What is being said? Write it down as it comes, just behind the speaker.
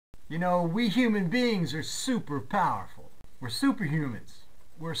You know, we human beings are super powerful. We're superhumans.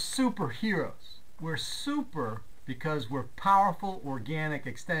 We're superheroes. We're super because we're powerful organic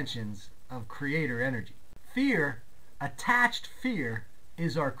extensions of creator energy. Fear, attached fear,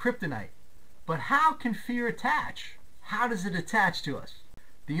 is our kryptonite. But how can fear attach? How does it attach to us?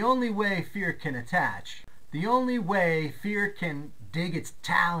 The only way fear can attach, the only way fear can dig its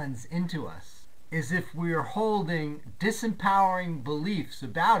talons into us, is if we are holding disempowering beliefs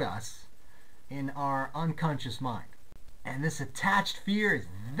about us in our unconscious mind. And this attached fear is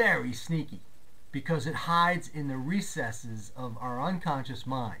very sneaky because it hides in the recesses of our unconscious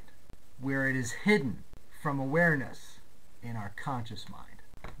mind, where it is hidden from awareness in our conscious mind,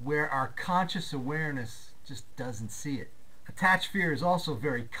 where our conscious awareness just doesn't see it. Attached fear is also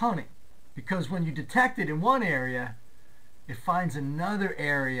very cunning because when you detect it in one area, it finds another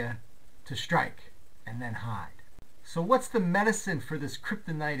area to strike and then hide. So what's the medicine for this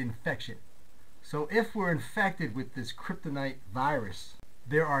kryptonite infection? So if we're infected with this kryptonite virus,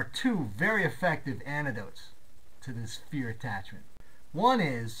 there are two very effective antidotes to this fear attachment. One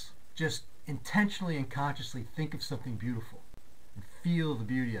is just intentionally and consciously think of something beautiful and feel the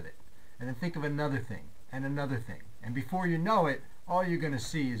beauty of it. And then think of another thing and another thing. And before you know it, all you're going to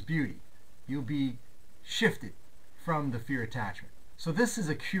see is beauty. You'll be shifted from the fear attachment. So this is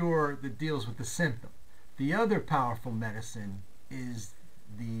a cure that deals with the symptom. The other powerful medicine is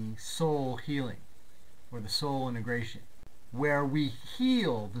the soul healing, or the soul integration, where we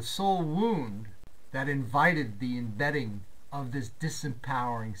heal the soul wound that invited the embedding of this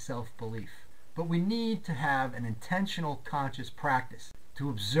disempowering self-belief. But we need to have an intentional conscious practice to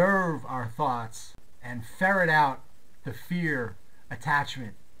observe our thoughts and ferret out the fear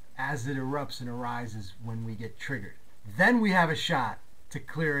attachment as it erupts and arises when we get triggered. Then we have a shot to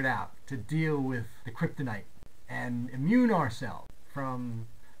clear it out, to deal with the kryptonite and immune ourselves from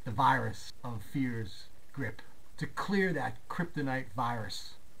the virus of fear's grip, to clear that kryptonite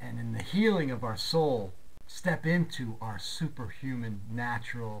virus, and in the healing of our soul, step into our superhuman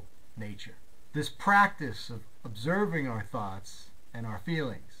natural nature. This practice of observing our thoughts and our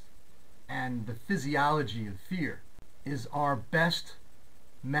feelings and the physiology of fear is our best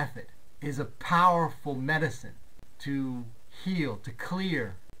method, is a powerful medicine to heal, to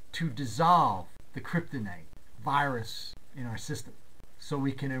clear, to dissolve the kryptonite virus in our system, so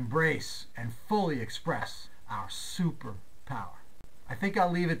we can embrace and fully express our superpower. I think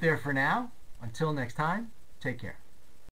I'll leave it there for now. Until next time, take care.